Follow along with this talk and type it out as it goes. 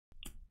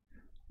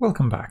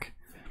Welcome back.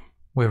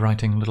 We're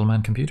writing Little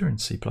Man Computer in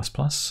C++,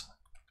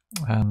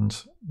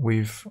 and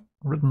we've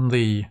written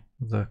the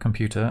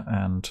computer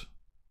and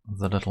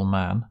the little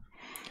man,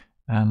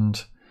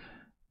 and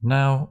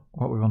now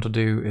what we want to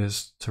do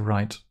is to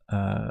write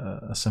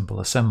a simple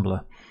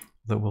assembler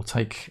that will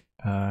take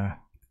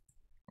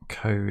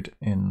code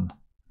in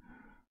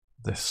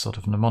this sort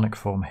of mnemonic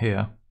form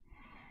here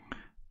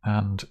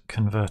and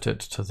convert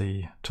it to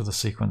the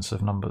sequence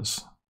of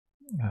numbers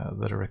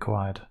that are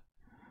required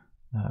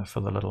for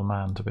the little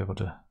man to be able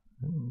to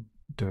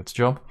do its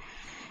job.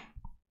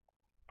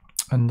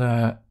 And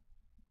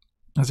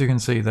as you can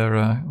see, there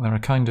are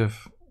kind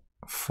of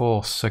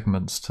 4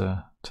 segments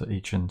to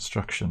each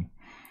instruction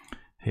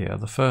here.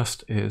 The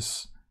first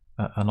is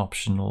an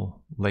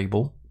optional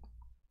label,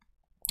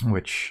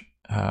 which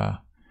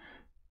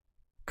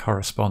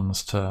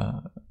corresponds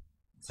to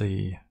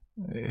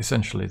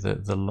essentially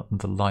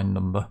the line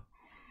number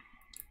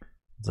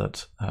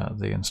that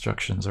the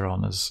instructions are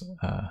on, as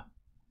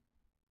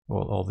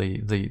or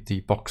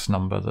the box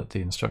number that the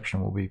instruction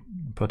will be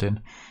put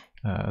in,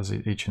 as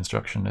each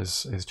instruction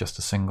is just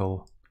a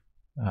single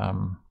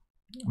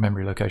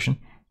memory location.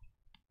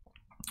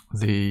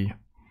 The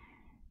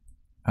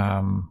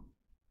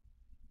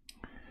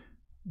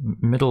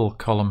middle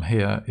column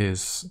here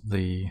is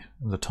the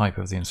type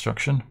of the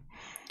instruction.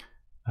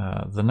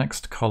 The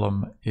next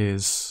column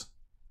is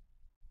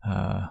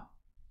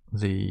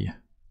the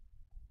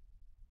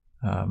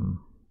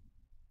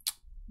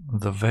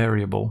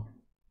variable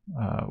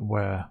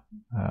where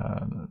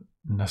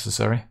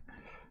necessary.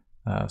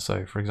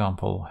 So for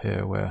example,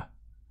 here we're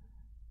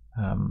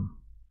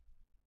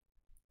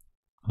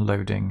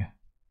loading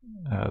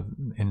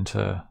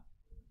into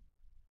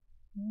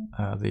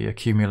the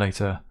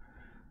accumulator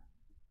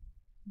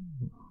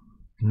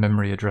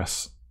memory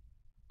address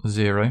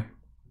 0,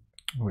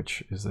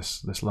 which is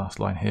this last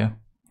line here.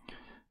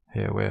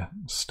 Here we're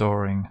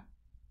storing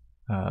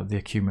the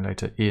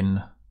accumulator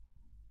in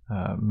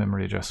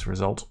memory address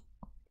result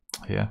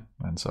here,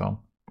 and so on.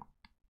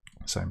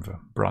 Same for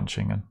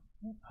branching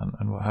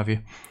and what have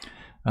you.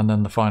 And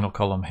then the final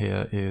column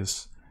here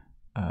is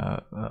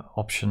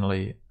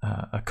optionally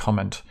a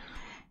comment,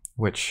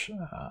 which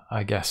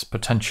I guess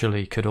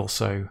potentially could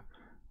also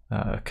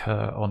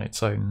occur on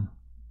its own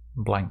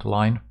blank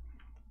line.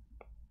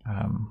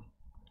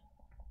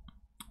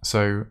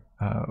 So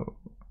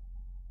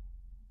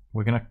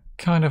we're going to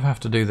kind of have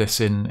to do this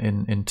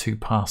in 2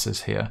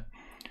 passes here.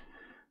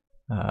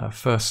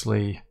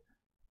 Firstly,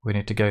 we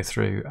need to go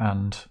through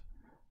and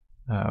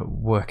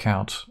work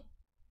out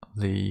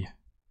the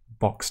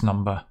box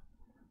number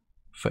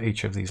for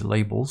each of these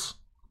labels,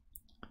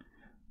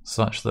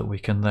 such that we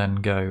can then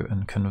go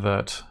and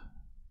convert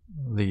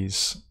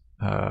these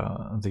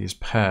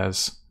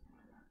pairs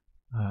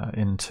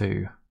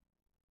into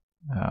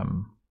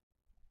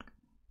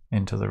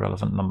the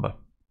relevant number,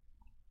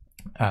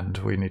 and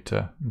we need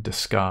to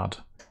discard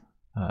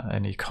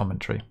any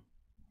commentary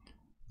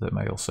that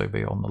may also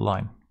be on the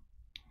line.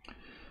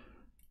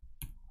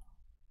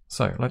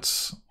 So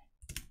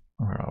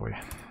where are we?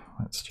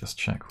 Let's just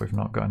check we've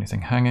not got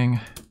anything hanging.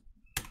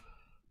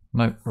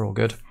 No, we're all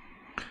good.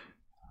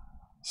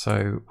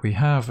 So we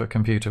have a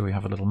computer, we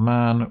have a little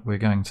man. We're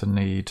going to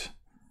need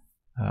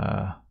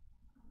an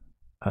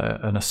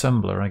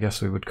assembler, I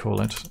guess we would call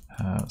it.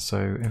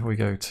 So if we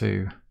go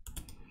to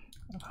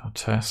our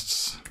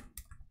tests,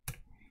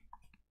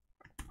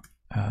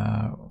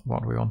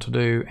 what we want to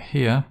do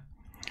here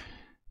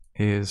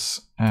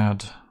is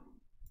add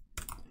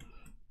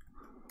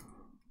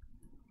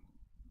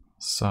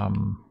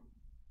some,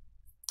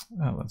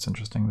 oh, that's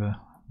interesting, the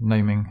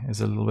naming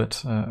is a little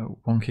bit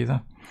wonky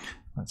there.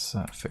 Let's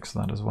fix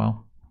that as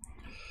well.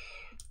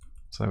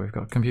 So we've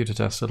got computer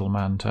tests, little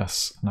man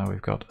tests, now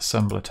we've got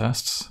assembler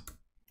tests,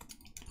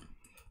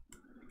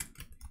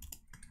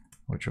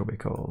 which will be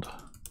called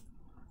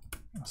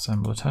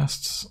assembler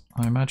tests,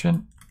 I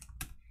imagine.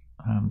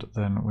 And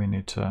then we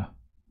need to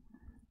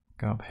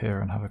go up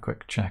here and have a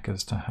quick check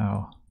as to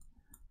how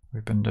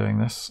we've been doing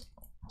this.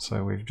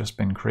 So we've just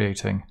been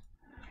creating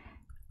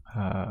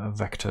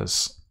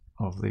vectors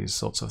of these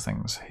sorts of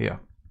things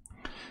here.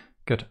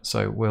 Good,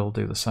 so we'll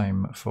do the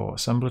same for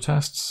assembler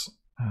tests,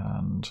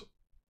 and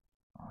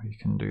we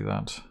can do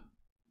that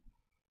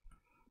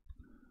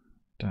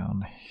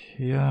down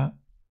here.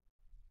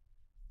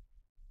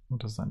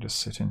 Does that just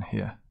sit in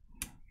here?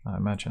 I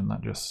imagine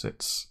that just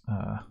sits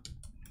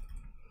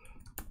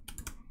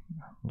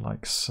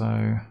like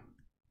so.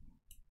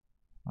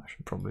 I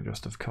should probably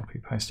just have copy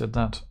pasted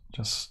that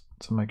just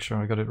to make sure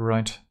I got it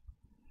right.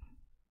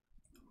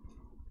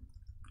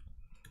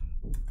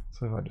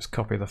 So if I just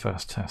copy the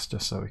first test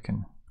just so we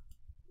can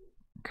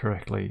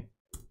correctly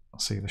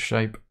see the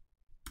shape.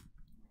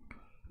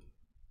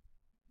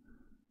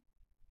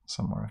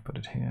 Somewhere I've put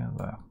it here,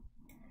 there.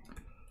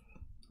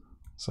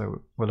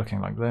 So we're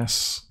looking like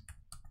this.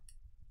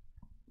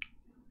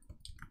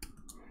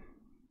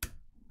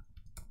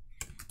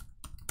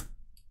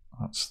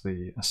 That's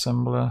the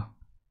assembler.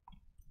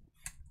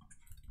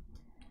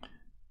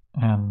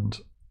 And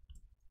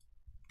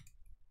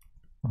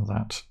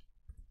that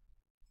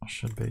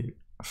should be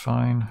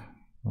fine,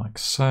 like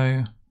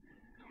so.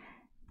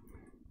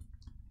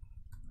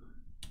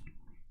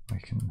 We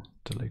can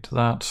delete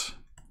that,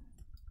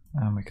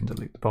 and we can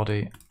delete the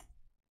body.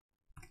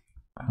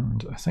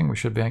 And I think we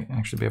should be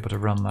actually be able to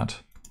run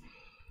that.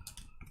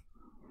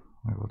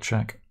 We will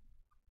check.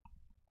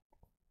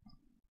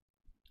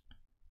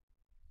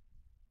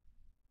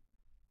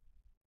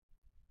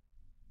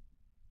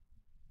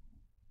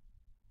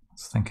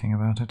 It's thinking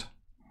about it.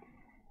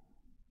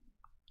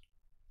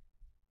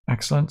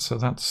 Excellent. So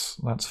that's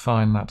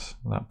fine. That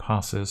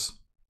passes.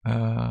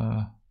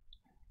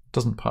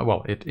 Doesn't pass.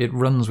 Well, it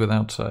runs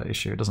without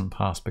issue. It doesn't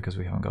pass because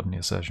we haven't got any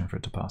assertion for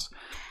it to pass.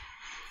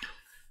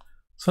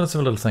 So let's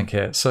have a little think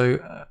here. So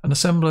an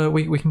assembler,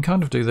 we can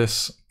kind of do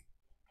this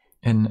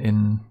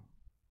in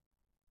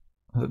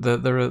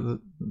the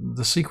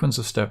sequence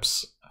of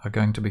steps are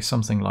going to be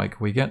something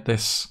like we get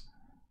this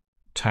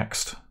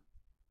text,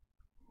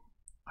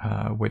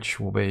 which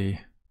will be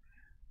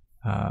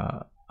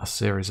a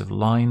series of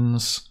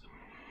lines.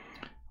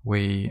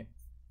 We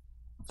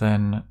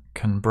then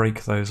can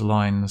break those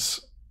lines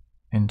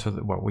into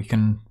we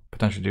can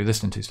potentially do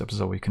this in 2 steps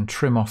as well. We can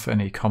trim off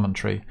any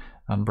commentary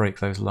and break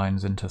those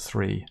lines into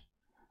 3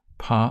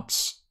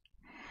 parts,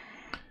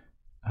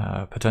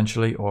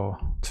 potentially, or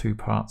 2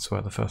 parts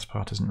where the first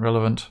part isn't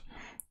relevant,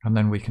 and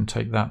then we can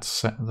take that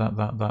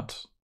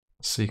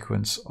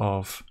sequence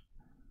of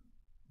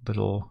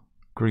little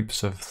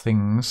groups of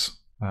things,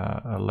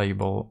 a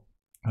label,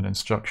 an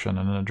instruction,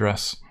 and an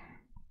address,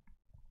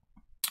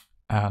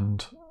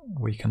 and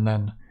we can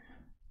then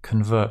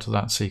convert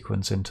that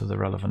sequence into the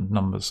relevant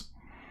numbers.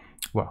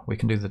 Well, we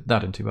can do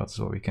that in 2 parts as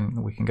well. We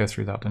can go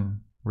through that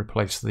and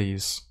replace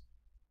these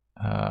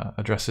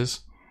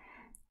addresses,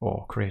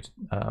 or create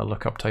a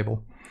lookup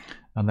table,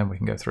 and then we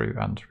can go through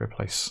and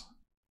replace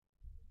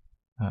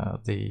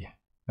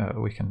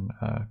we can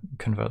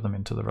convert them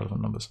into the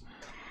relevant numbers.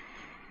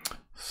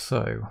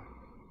 So,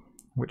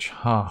 which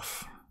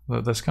half?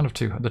 There's kind of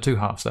the two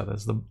halves there.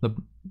 There's the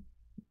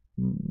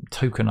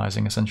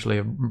tokenizing,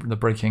 essentially, the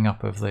breaking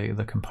up of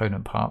the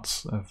component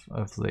parts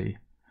of the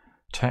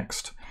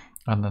text,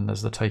 and then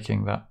there's the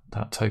taking that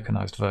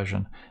tokenized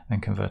version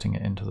and converting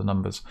it into the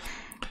numbers.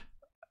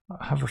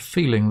 I have a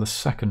feeling the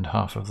second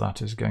half of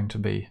that is going to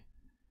be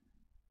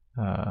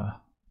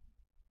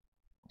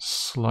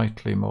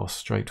slightly more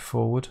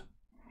straightforward.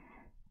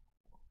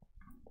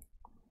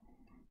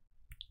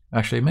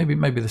 Actually,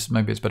 maybe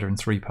it's better in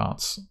 3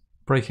 parts: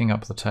 breaking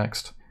up the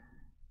text,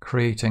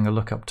 creating a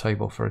lookup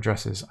table for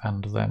addresses,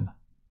 and then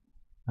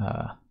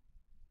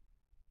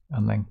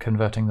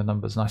converting the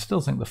numbers. And I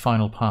still think the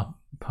final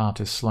part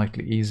is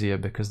slightly easier,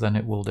 because then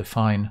it will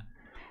define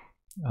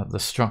the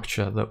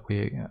structure that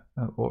we,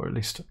 or at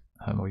least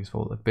more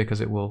useful,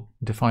 because it will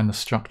define the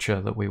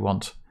structure that we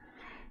want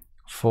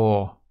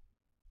for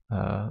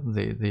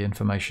the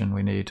information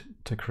we need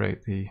to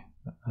create the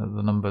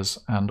numbers,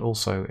 and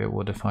also it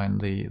will define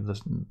the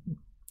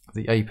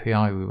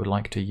API we would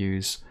like to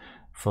use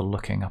for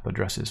looking up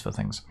addresses for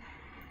things.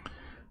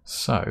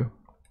 So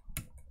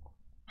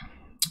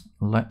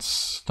let's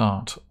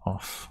start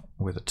off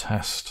with a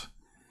test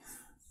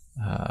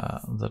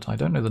that I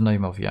don't know the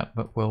name of yet,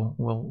 but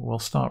we'll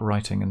start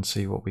writing and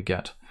see what we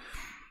get.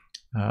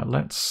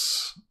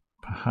 Let's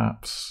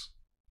perhaps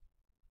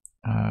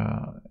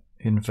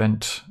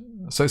invent.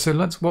 So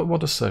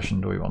what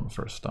assertion do we want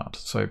for a start?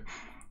 So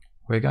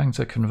we're going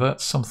to convert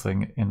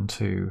something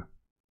into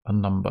a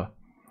number,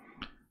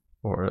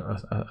 or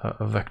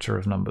a vector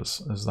of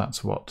numbers, as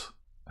that's what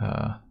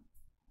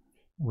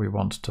we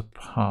want to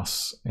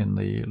pass in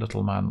the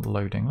little man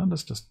loading. Let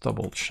us just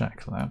double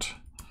check that.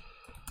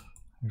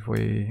 If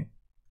we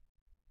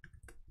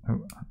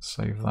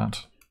save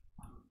that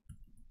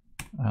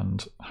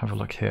and have a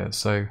look here.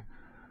 So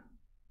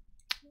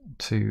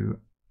to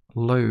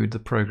load the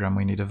program,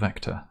 we need a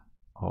vector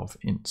of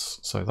ints.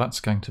 So that's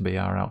going to be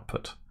our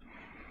output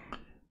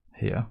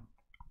here.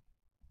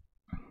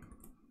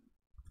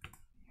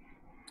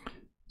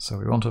 So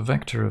we want a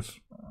vector of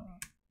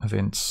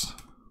ints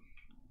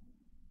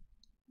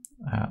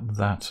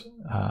that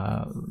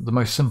the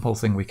most simple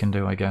thing we can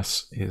do, I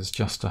guess, is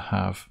just to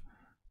have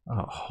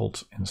a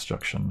halt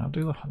instruction. Now,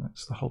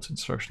 is the halt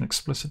instruction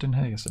explicit in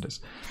here? Yes, it is.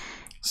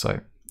 So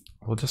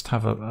we'll just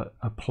have a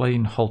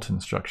plain halt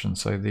instruction.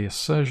 So the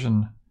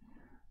assertion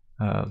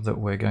that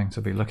we're going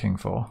to be looking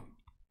for,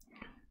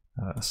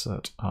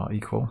 assert r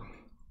equal.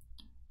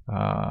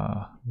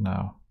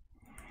 Now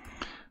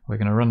we're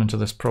going to run into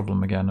this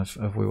problem again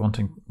of we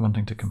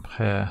wanting to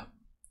compare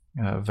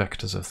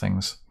vectors of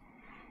things,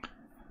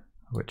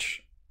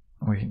 which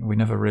we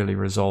never really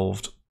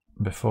resolved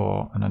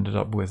before, and ended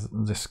up with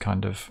this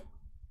kind of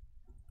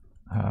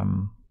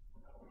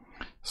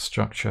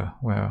structure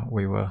where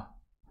we were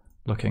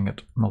looking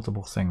at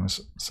multiple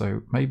things.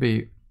 So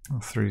maybe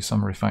through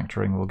some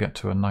refactoring we'll get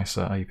to a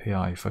nicer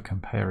API for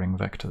comparing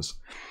vectors.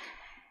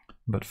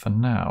 But for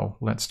now,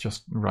 let's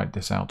just write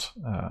this out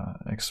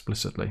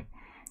explicitly.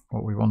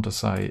 What we want to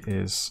say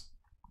is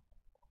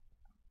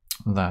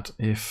that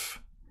if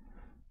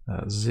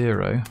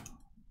 0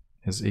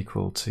 is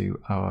equal to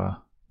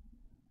our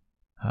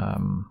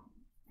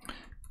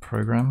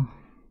program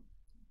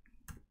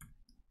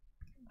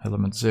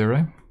element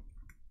 0.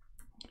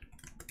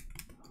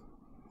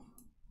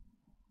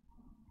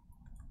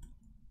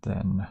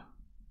 Then,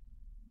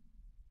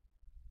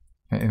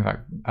 in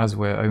fact, as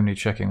we're only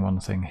checking one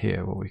thing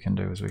here, what we can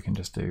do is we can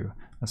just do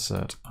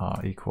assert r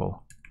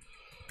equal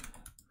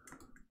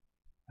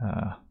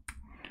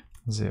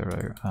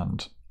 0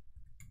 and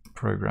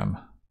program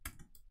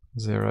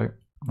 0.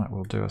 That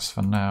will do us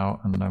for now,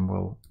 and then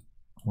we'll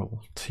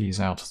tease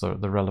out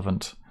the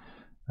relevant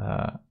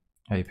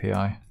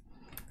API.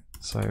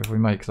 So if we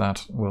make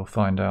that, we'll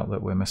find out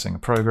that we're missing a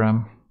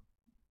program.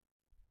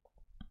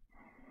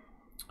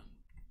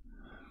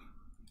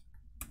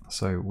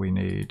 So we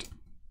need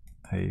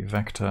a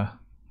vector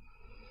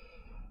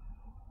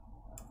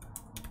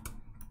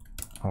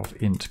of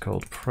int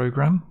called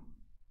program,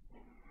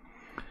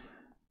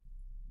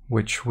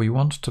 which we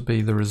want to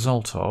be the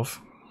result of.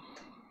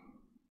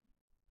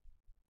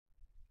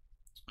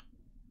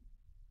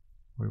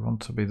 We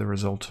want to be the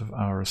result of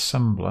our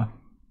assembler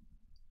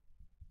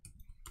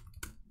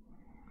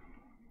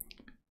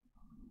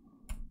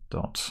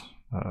dot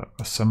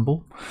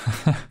assemble.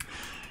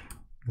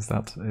 Is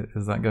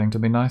that going to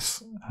be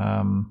nice?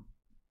 And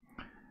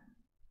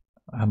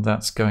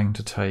that's going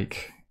to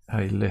take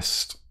a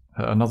list,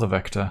 another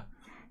vector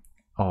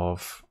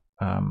of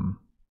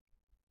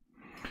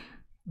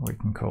we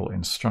can call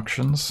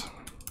instructions,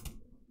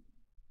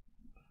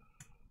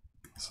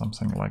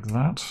 something like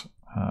that.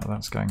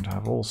 That's going to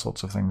have all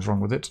sorts of things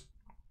wrong with it.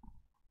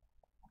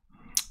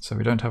 So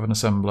we don't have an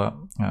assembler,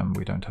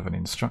 we don't have any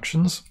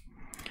instructions.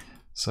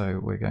 So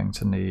we're going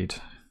to need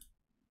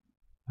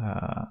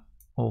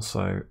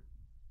also,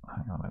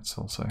 hang on, let's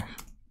also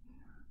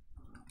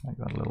make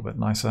that a little bit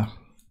nicer.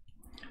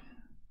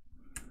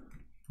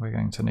 We're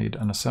going to need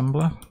an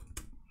assembler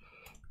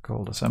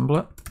called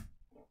assembler,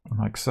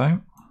 like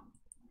so.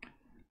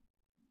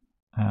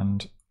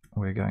 And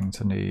we're going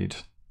to need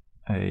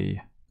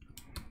a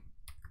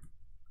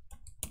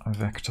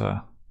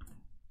vector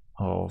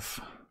of,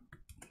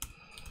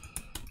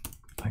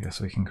 I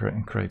guess we can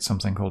create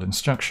something called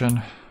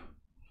instruction,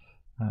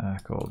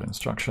 called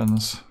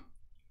instructions.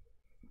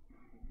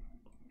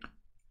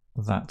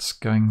 That's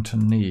going to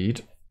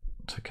need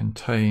to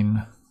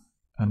contain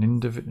an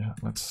individual.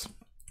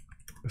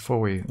 Before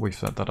we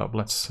set that up,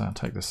 let's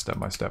take this step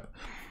by step.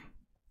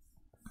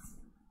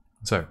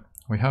 So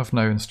we have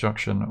no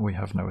instruction, we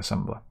have no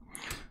assembler.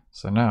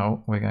 So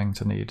now we're going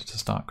to need to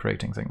start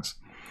creating things.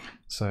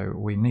 So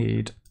we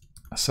need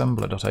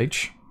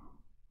assembler.h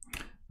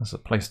as a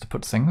place to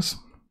put things.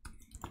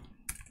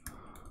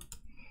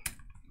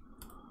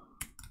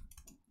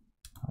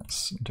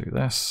 Let's do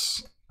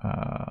this.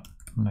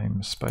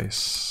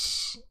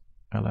 Namespace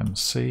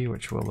lmc,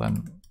 which will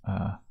then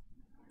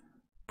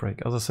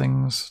break other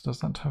things. Does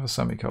that have a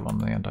semicolon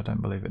in the end? I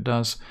don't believe it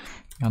does.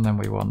 And then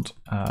we want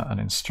an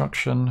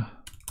instruction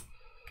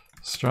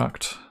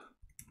struct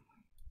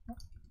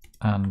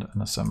and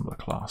an assembler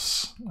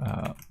class.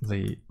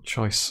 The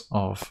choice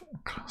of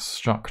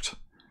struct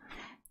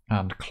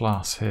and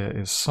class here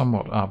is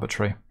somewhat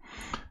arbitrary.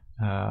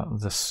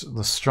 The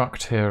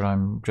struct here,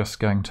 I'm just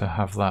going to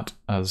have that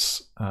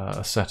as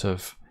a set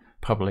of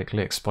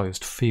publicly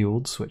exposed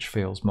fields, which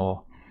feels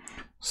more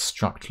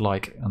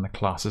struct-like, and the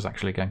class is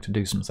actually going to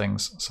do some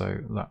things, so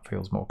that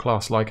feels more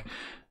class-like.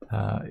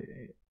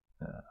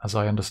 As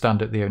I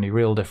understand it, the only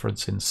real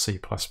difference in C++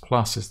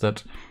 is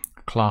that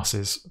class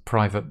is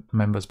private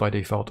members by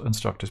default and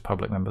struct is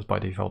public members by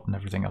default, and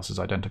everything else is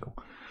identical.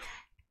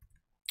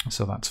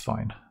 So that's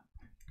fine.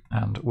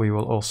 And we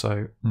will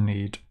also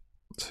need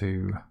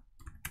to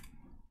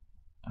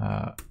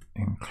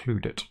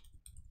include it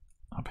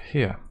up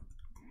here.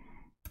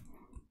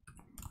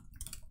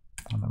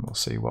 And then we'll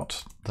see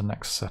what the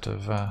next set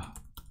of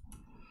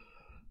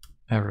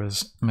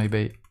errors may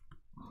be.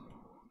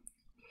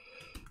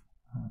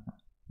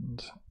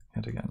 And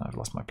yet again, I've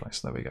lost my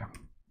place. There we go.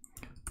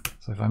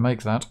 So if I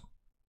make that,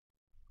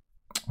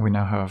 we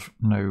now have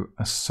no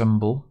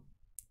assemble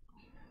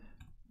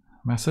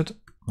method.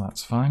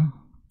 That's fine.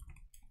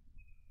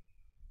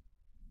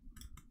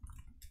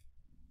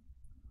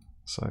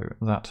 So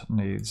that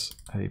needs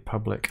a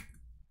public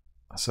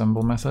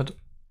assemble method,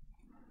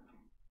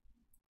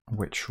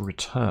 which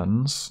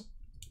returns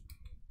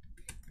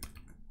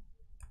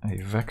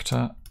a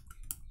vector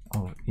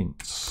of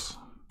ints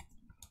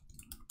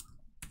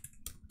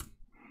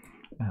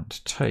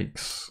and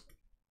takes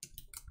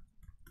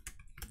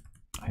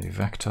a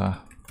vector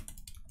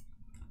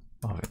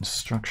of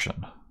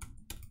instruction.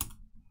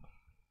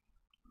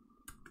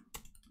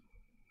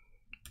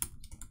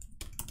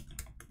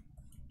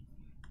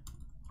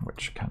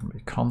 Which can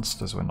be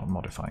const as we're not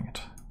modifying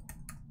it.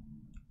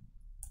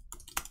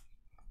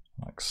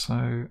 Like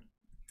so.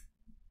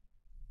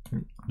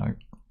 Ooh, no.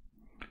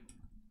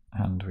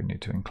 And we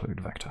need to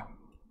include vector.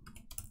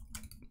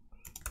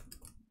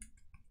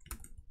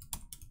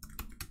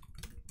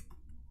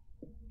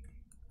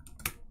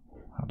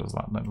 How does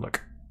that then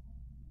look?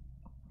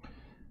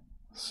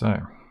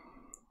 So,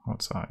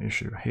 what's our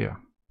issue here?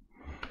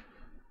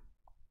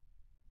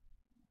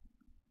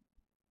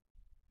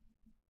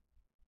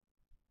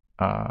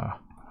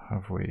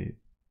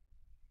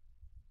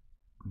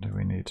 do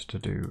we need to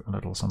do a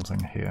little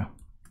something here?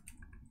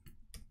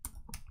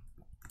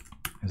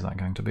 Is that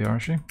going to be our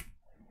issue?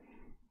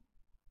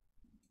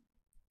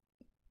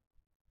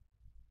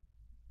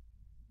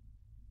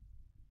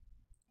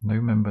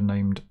 No member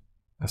named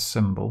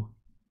assemble.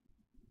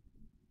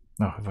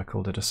 Oh, have I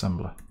called it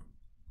assembler?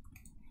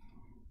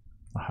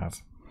 I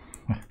have.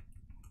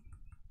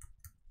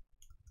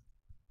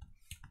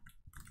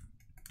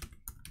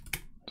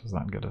 Does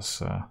that get us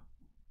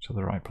to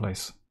the right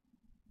place?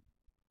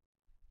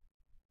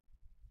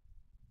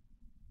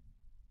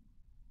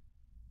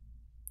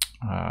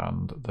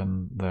 And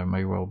then there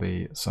may well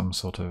be some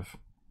sort of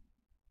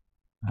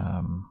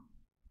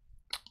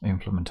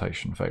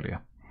implementation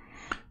failure.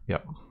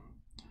 Yep.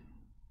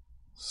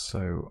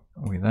 So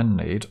we then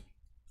need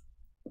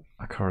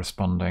a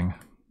corresponding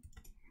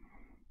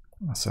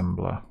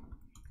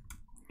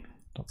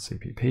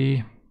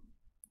assembler.cpp,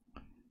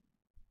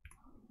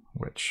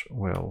 which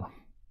will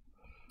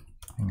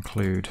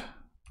include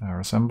our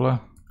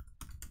assembler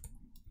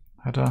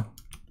header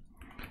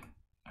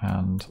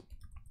and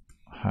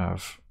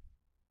have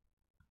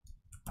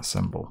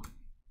assemble.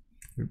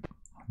 Oop,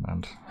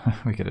 and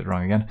we get it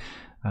wrong again,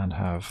 and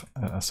have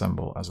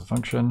assemble as a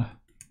function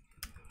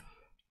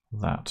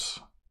that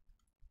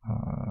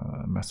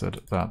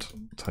method that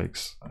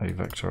takes a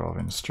vector of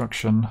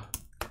instruction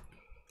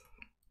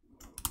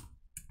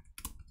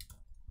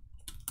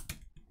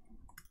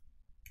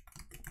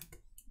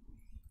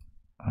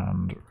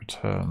and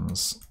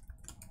returns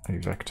a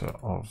vector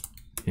of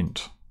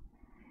int,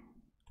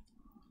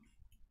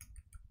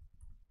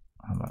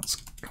 and that's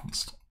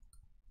const.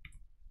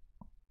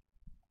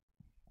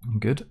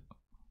 Good.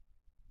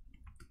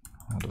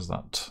 How does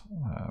that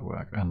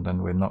work? And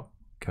then we're not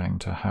going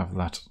to have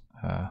that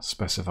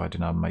specified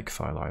in our make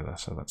file either,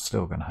 so that's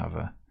still going to have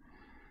a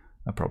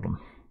problem,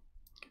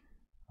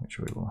 which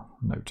we will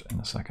note in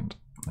a second.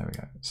 There we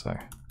go. So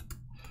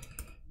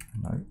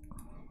no.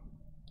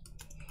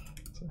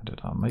 So edit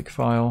our make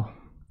file,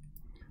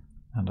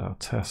 and our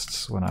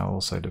tests will now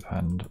also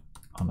depend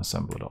on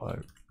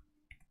assembler.o.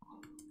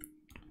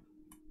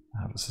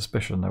 I have a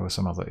suspicion there was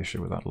some other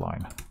issue with that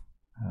line,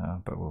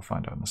 but we'll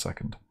find out in a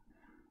second.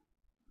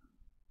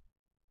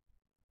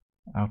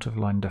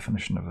 Out-of-line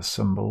definition of a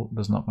symbol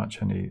does not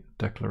match any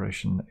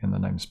declaration in the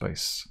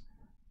namespace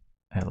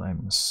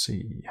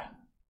LMC.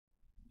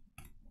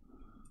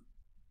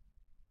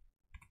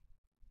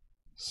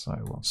 So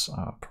what's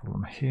our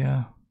problem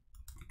here?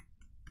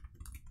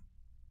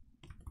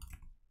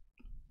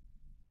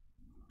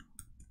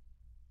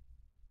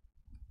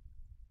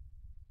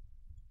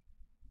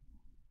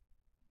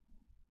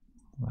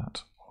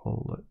 That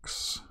all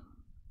looks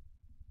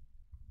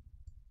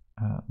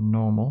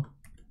normal.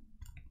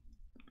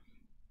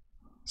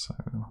 So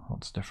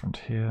what's different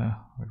here?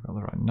 We've got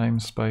the right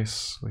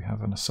namespace, we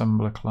have an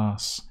assembler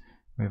class,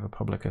 we have a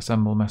public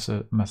assemble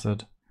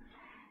method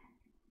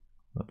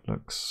that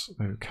looks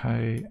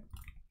okay.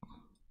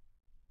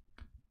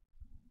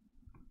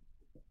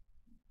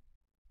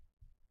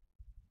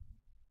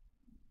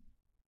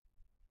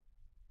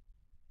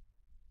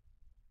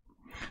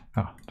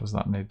 Oh, does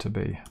that need to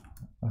be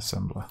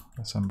assembler?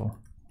 Assemble.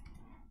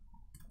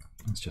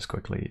 Let's just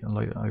quickly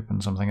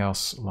open something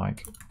else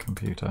like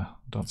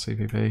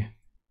computer.cpp.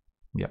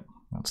 Yep,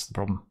 that's the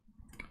problem.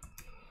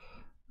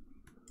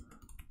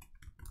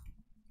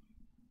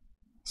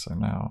 So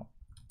now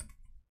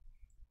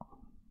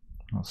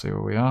we'll see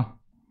where we are.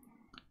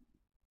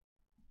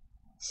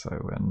 So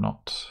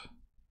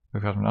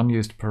we've got an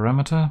unused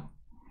parameter.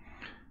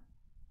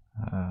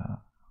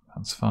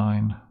 That's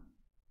fine.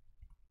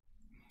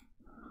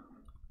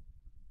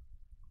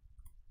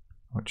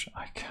 Which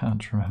I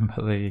can't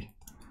remember the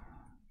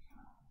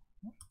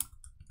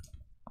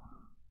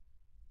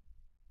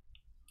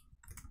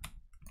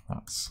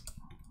that's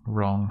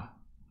wrong.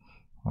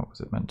 What was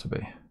it meant to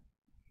be?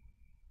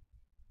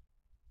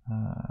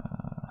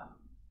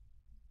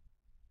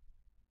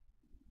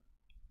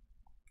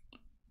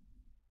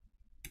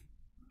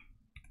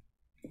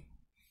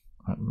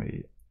 Let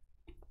me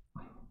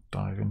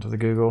dive into the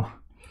Google.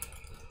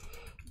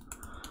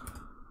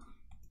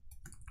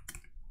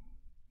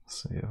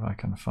 See if I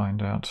can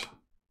find out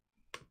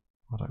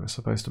what I was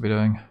supposed to be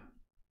doing.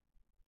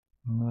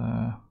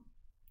 There.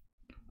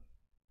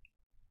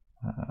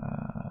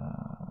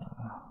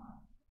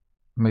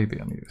 Maybe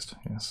unused,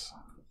 yes.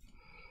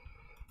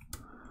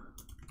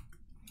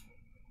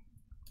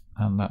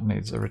 And that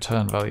needs a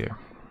return value,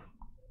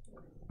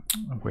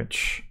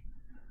 which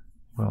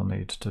will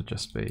need to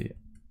just be,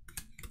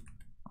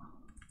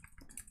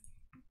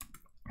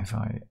 if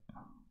I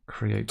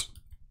create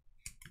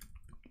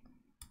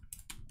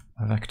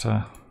a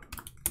vector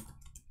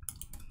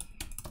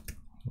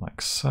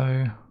like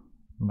so,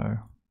 no,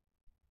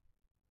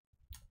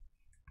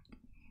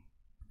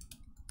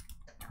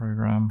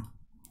 program,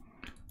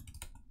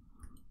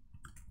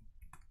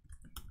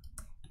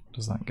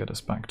 does that get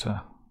us back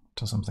to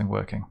something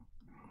working?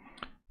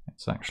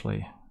 It's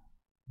actually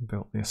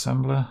built the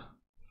assembler,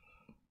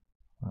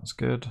 that's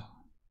good.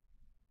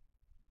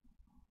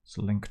 It's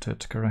linked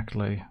it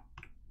correctly.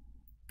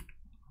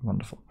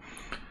 Wonderful.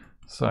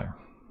 So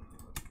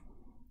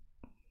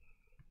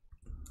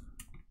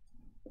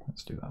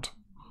let's do that.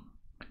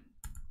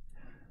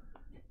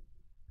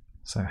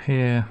 So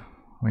here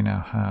we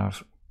now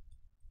have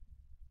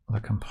the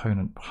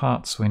component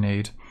parts we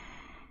need.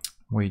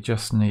 We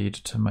just need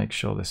to make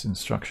sure this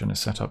instruction is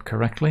set up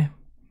correctly.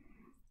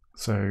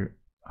 So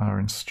our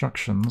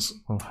instructions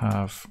will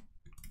have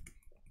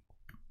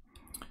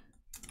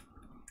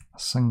a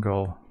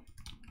single,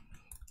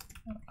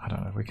 I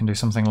don't know if we can do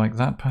something like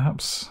that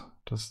perhaps.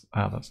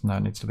 That's no,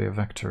 it needs to be a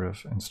vector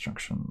of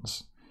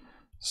instructions.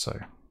 So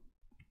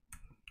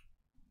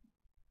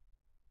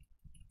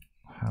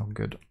how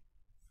good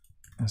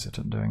is it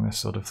at doing this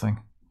sort of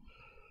thing?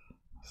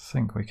 I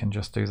think we can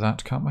just do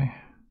that, can't we?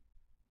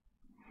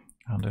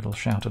 And it'll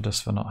shout at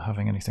us for not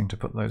having anything to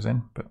put those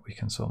in, but we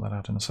can sort that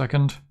out in a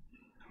second.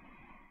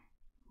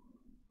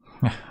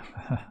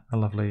 A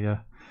lovely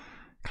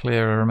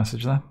clear error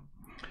message there,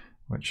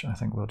 which I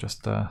think we'll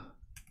just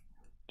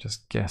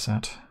guess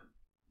at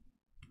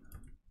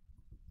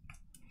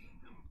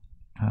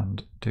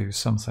and do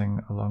something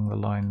along the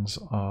lines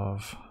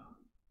of,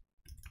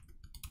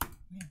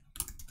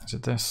 is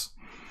it this?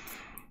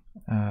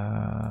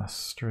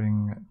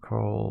 String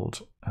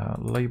called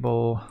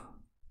label,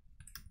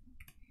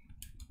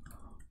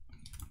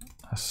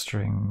 a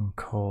string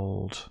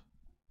called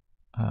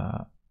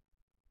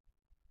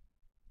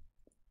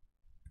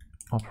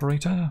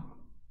operator.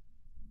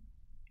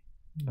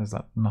 Is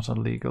that not a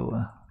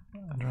legal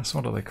address?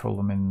 What do they call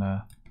them in?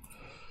 What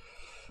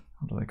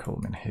do they call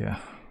them in here?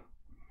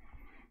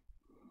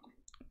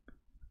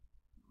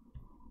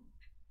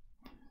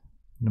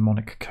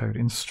 Mnemonic code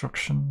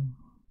instruction.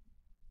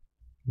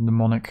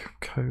 Mnemonic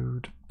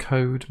code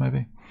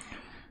maybe.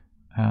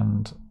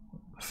 And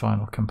the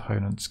final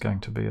component's going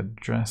to be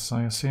address,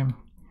 I assume.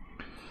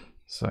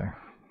 So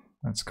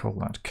let's call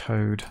that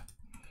code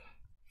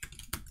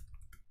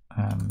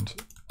and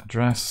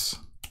address.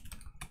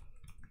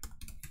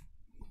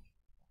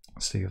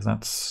 See if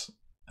that's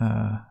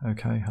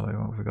okay. Hello,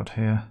 what have we got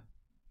here?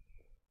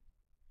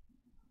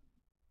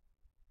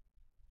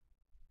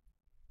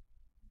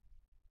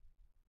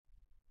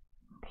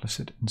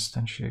 Implicit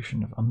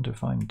instantiation of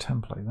undefined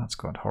template. That's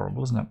quite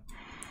horrible, isn't it?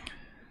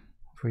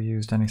 If we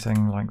used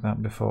anything like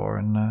that before,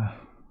 and I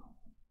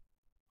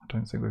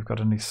don't think we've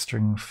got any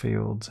string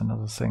fields and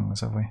other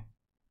things, have we?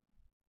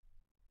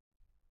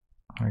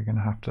 We're going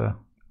to have to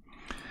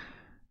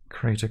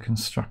create a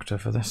constructor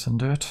for this and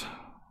do it.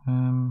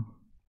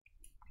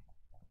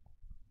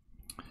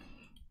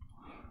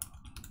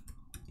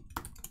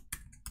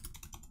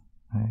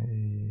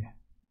 A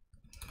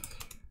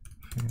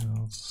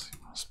fields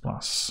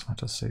plus.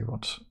 Let us see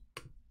what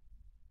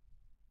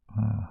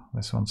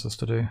this wants us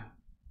to do.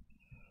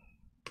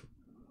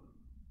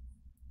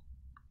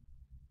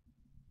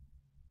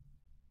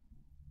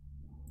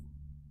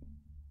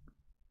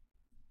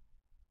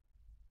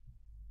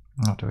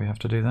 Oh, do we have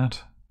to do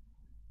that?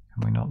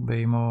 Can we not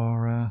be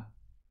more?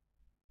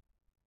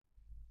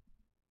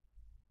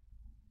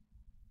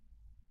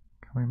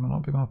 Can we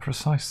not be more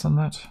precise than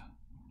that?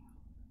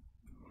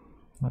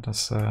 Let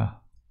us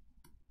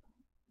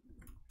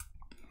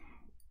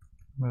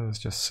let's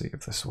just see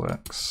if this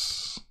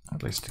works,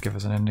 at least to give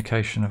us an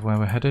indication of where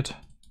we're headed.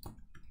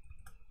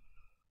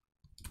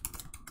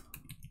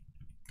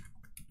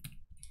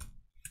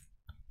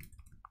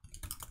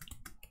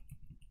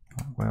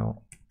 That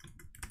will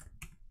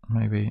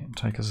maybe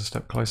take us a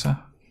step closer.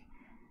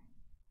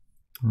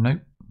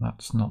 Nope,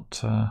 that's not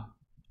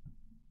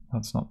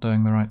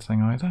doing the right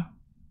thing either.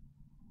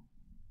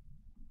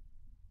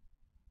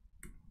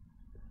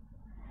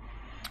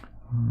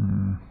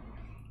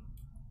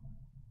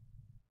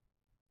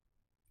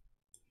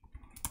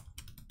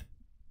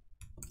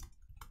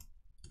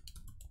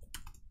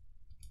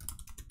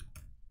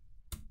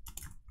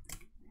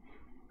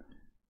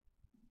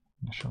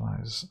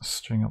 Initialize a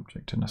string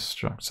object in a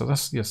struct. So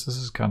that's, yes, this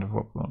is kind of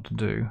what we want to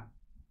do.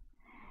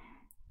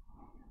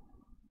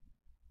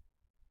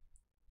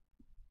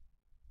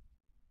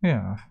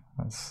 Yeah,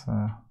 that's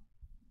that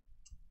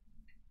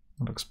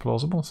looks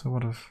plausible. So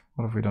what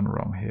have we done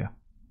wrong here?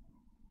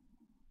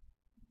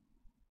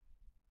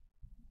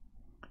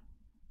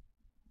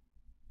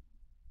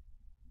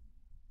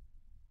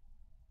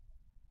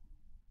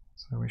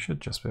 So we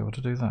should just be able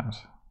to do that.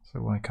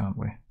 So why can't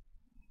we?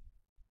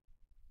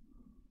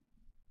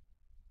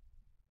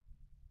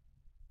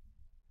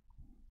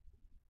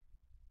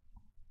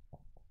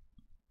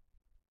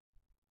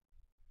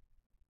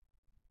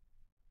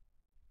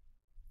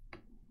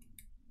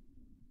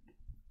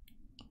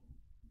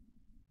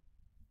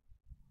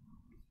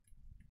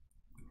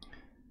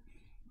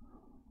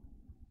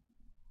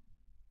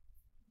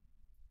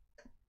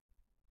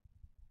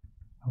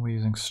 Are we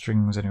using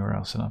strings anywhere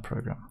else in our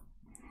program?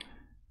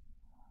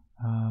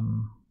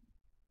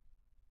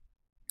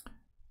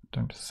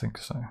 Don't think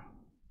so.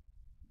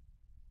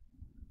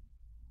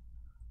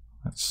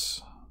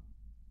 Let's.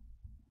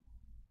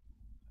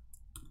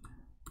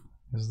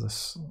 Is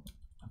this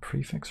a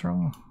prefix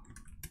wrong?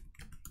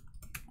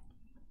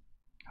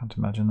 Can't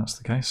imagine that's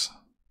the case.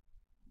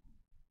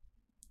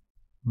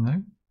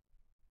 No.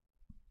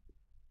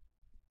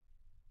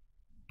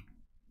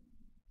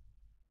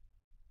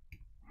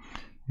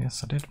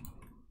 Yes, I did.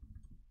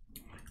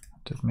 I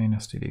did mean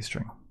std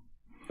string.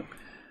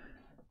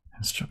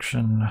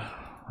 Instruction,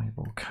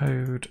 label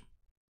code.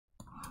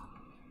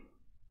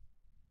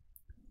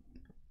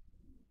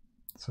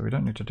 So we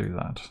don't need to do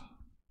that.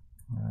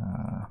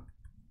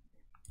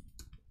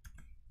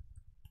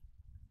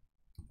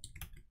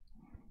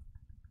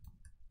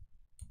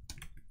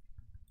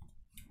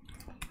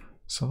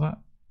 So that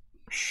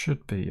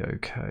should be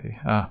okay.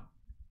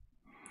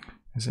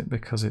 Is it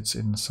because it's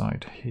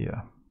inside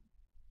here?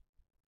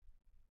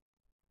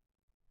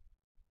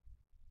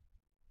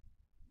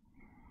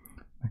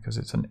 Because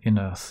it's an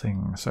inner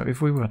thing. So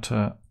if we were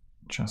to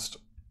just,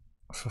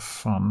 for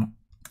fun,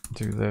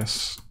 do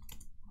this.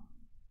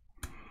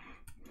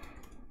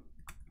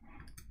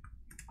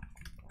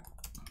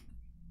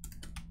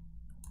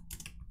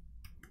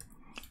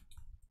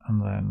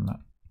 And then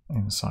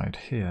inside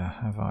here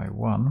have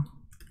I1.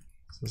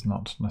 This is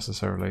not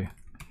necessarily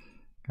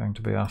going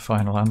to be our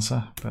final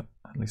answer, but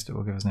at least it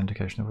will give us an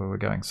indication of where we're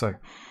going. So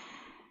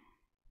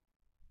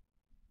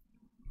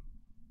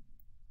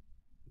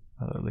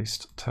that at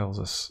least tells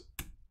us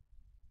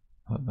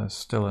that there's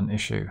still an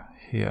issue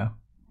here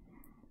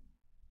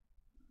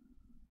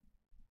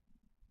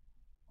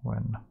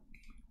when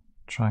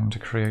trying to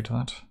create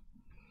that.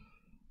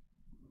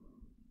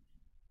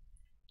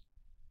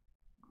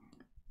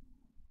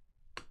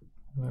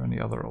 Are there any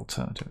other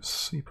alternatives?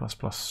 C++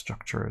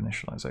 structure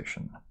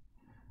initialization.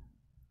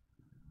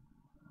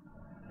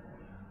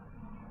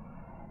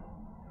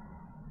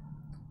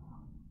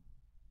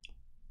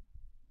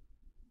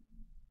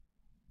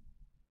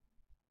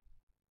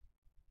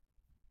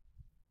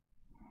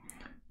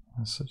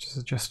 There's such a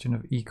suggestion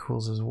of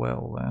equals as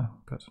well there,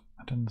 but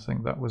I didn't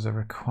think that was a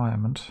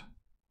requirement.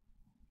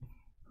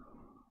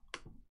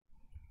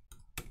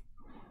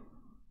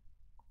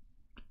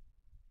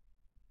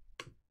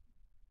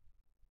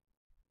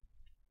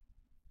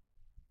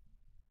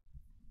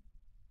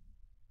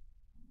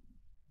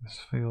 This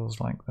feels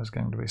like there's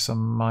going to be some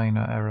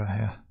minor error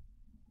here.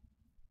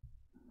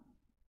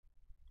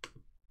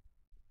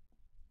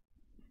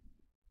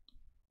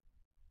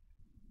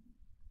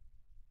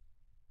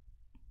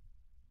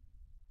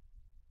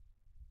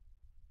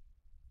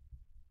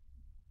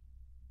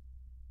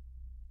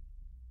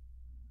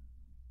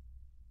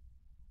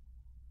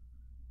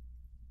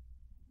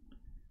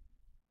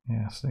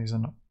 Yes, these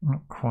are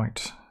not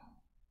quite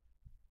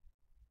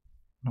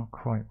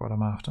what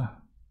I'm after.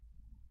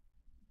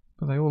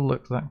 But they all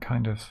look that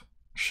kind of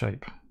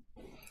shape.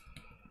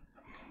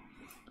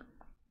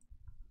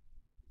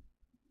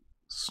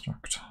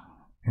 Struct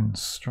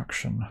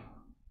instruction.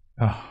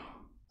 Oh,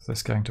 is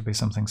this going to be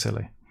something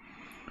silly?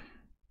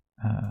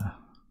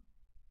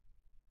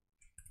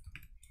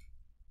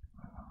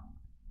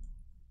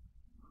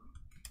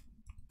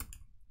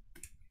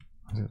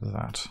 Is it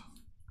that?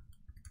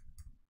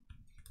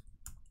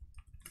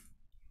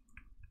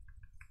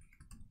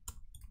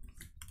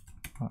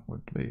 That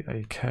would be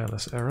a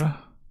careless error.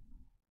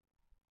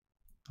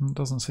 And it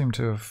doesn't seem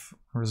to have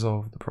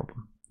resolved the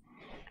problem,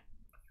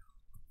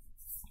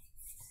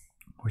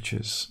 which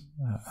is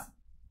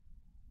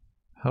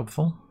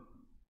helpful.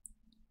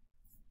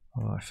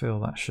 Although I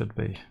feel that should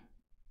be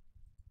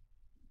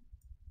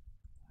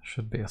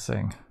a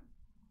thing.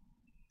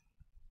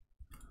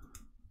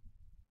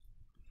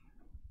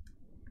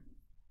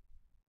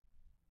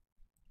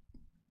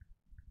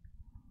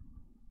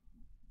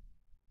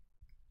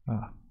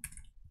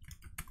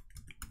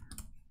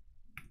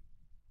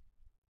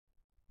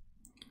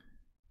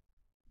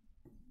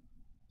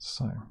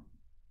 So,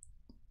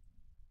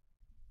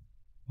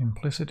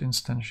 implicit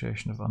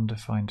instantiation of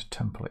undefined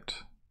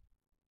template.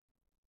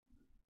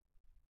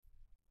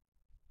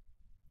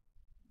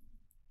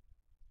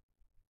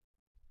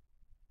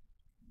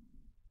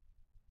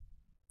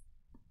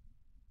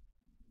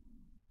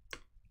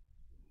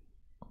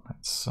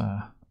 Let's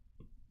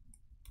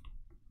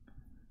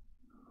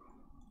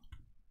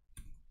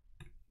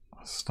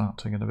start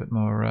to get a bit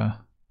more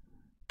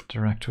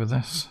direct with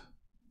this.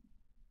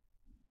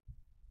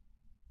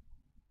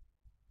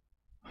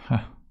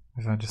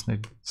 If I just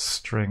need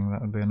string,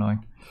 that would be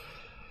annoying.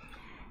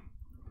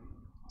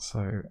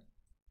 So,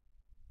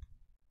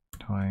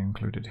 do I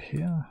include it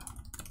here?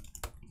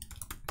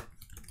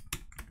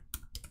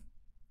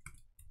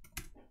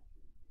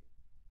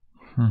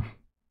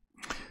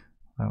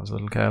 That was a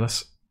little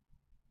careless.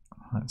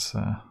 Let's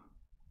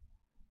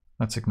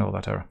ignore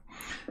that error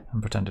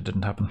and pretend it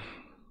didn't happen.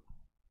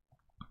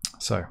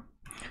 So,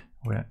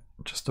 we're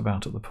just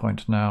about at the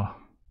point now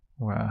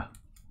where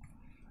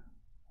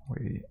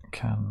we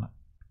can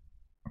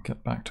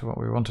get back to what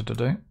we wanted to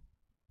do.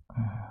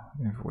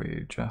 If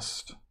we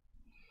just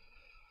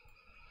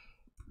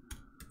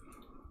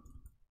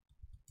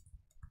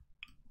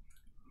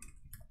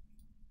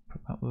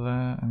put that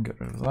there and get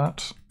rid of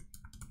that,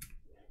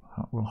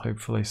 that will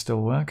hopefully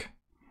still work.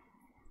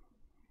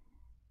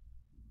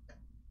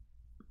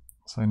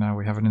 So now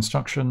we have an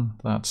instruction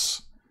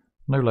that's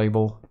no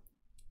label,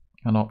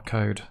 an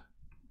opcode,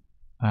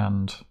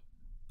 and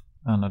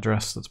an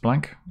address that's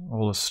blank,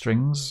 all as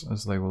strings,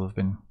 as they will have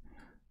been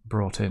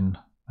brought in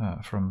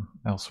from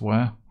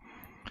elsewhere.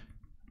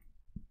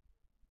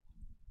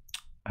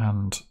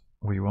 And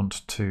we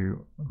want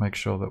to make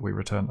sure that we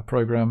return the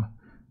program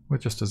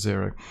with just a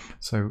 0.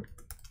 So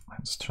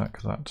let's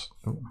check that.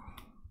 Ooh.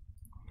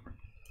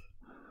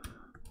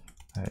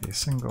 A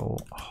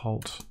single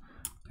halt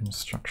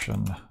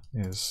instruction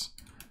is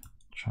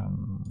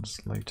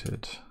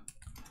translated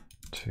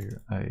to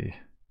a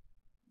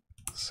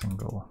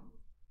single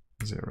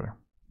 0.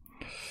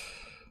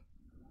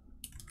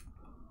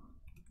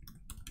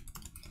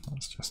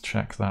 Let's just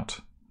check that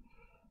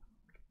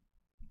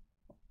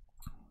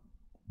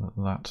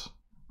that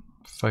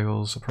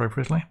fails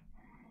appropriately.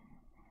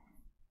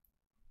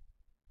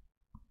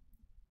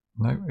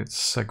 No, it's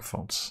seg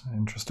faults.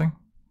 Interesting.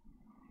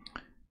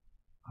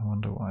 I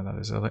wonder why that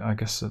is. I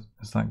guess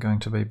is that going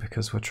to be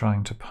because we're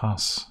trying to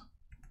pass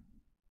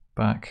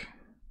back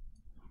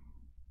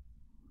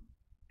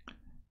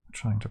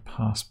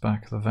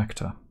the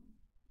vector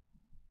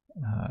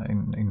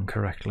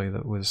incorrectly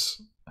that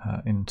was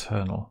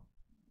internal.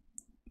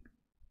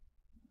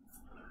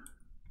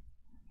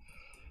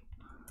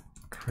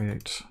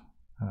 Create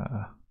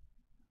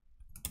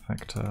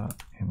vector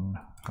in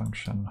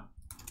function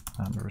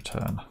and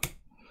return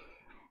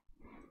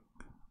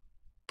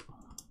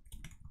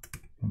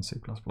in C++.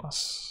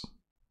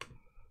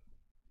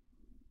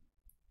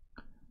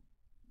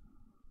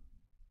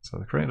 So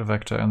they create a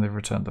vector and they've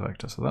returned the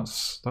vector. So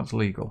that's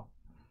legal.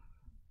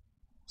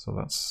 So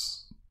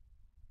that's,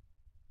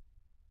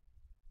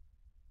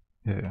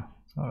 yeah.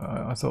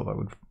 I thought that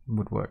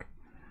would work.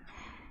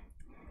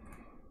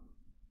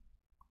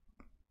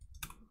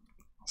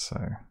 So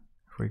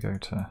if we go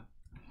to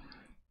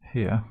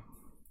here,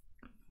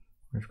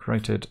 we've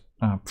created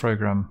our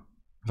program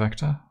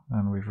vector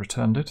and we've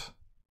returned it.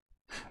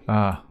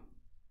 No,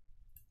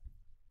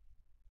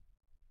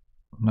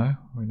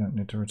 we don't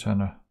need to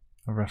return a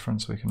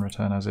reference, we can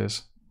return as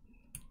is.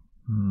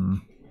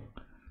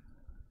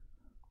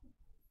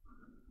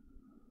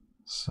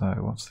 So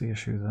what's the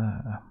issue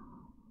there?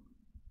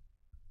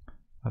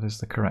 That is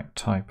the correct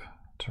type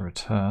to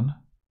return.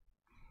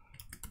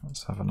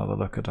 Let's have another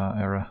look at our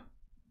error.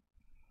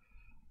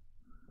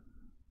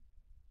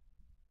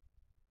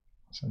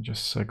 So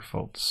just seg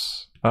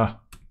faults.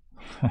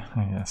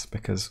 Yes,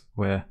 because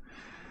we're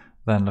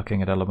then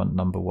looking at element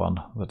number 1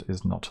 that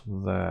is not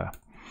there.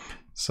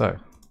 So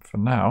for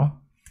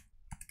now,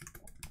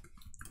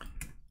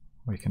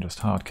 we can just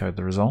hard code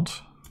the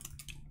result.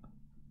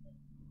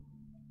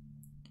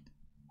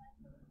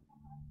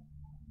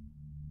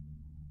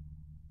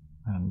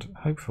 And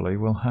hopefully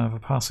we'll have a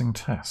passing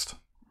test.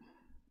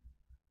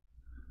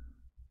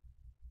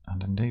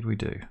 And indeed we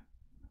do.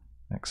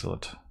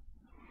 Excellent.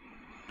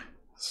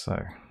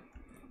 So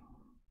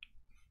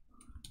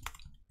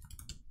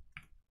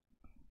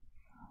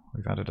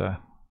we've added a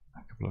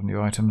couple of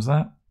new items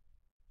there.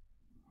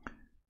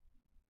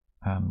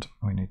 And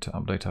we need to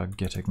update our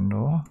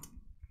getIgnore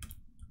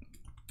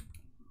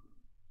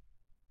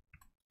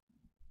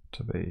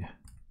to be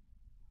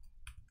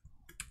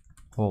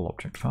all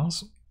object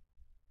files.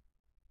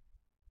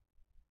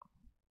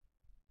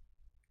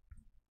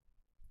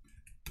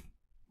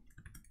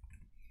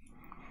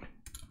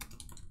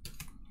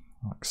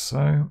 Like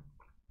so.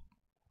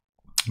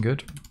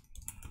 Good.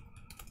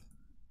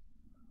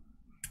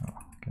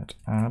 Get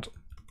add.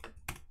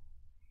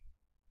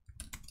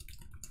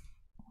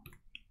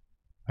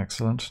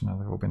 Excellent. Now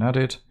they've all been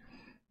added.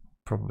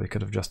 Probably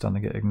could have just done the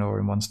getIgnore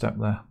in one step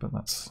there, but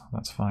that's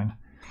fine.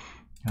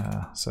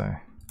 So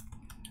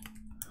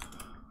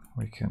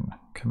we can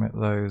commit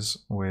those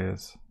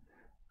with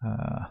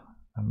a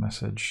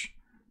message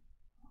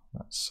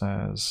that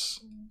says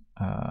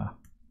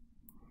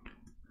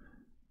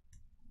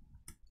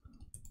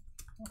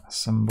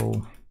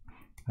assemble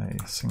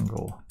a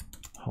single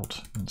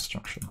halt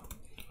instruction.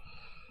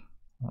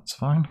 That's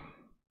fine.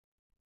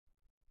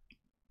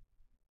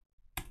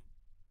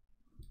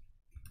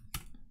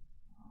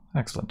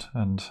 Excellent,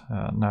 and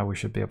now we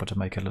should be able to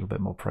make a little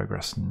bit more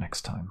progress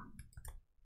next time.